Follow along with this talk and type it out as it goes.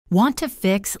Want to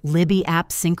fix Libby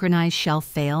app Synchronize Shelf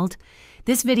Failed?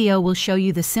 This video will show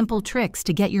you the simple tricks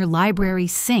to get your library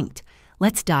synced.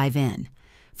 Let's dive in.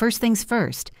 First things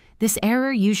first, this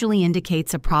error usually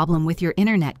indicates a problem with your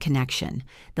internet connection,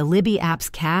 the Libby app's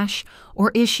cache,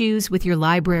 or issues with your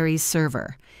library's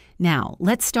server. Now,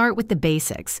 let's start with the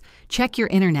basics. Check your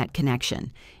internet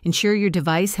connection. Ensure your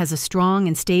device has a strong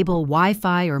and stable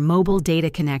Wi-Fi or mobile data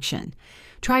connection.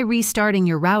 Try restarting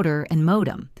your router and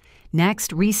modem.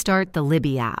 Next, restart the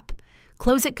Libby app.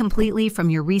 Close it completely from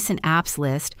your recent apps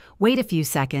list, wait a few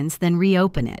seconds, then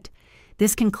reopen it.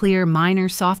 This can clear minor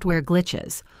software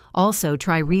glitches. Also,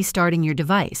 try restarting your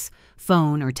device,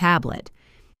 phone or tablet.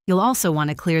 You'll also want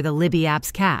to clear the Libby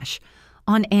app's cache.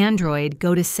 On Android,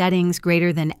 go to Settings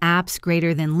greater than Apps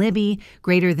greater than Libby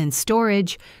greater than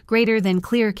Storage greater than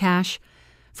Clear Cache.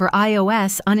 For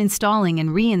iOS, uninstalling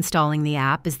and reinstalling the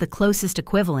app is the closest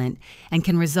equivalent and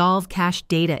can resolve cache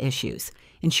data issues.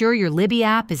 Ensure your Libby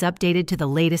app is updated to the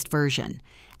latest version.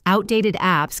 Outdated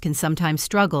apps can sometimes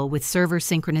struggle with server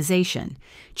synchronization.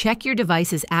 Check your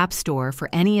device's app store for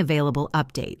any available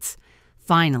updates.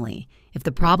 Finally, if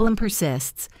the problem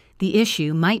persists, the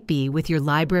issue might be with your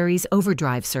library's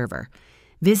Overdrive server.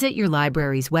 Visit your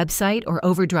library's website or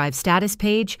Overdrive status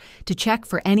page to check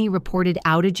for any reported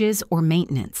outages or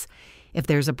maintenance. If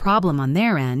there's a problem on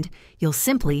their end, you'll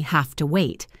simply have to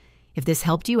wait. If this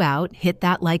helped you out, hit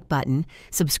that like button,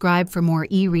 subscribe for more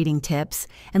e-reading tips,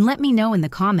 and let me know in the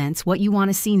comments what you want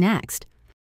to see next.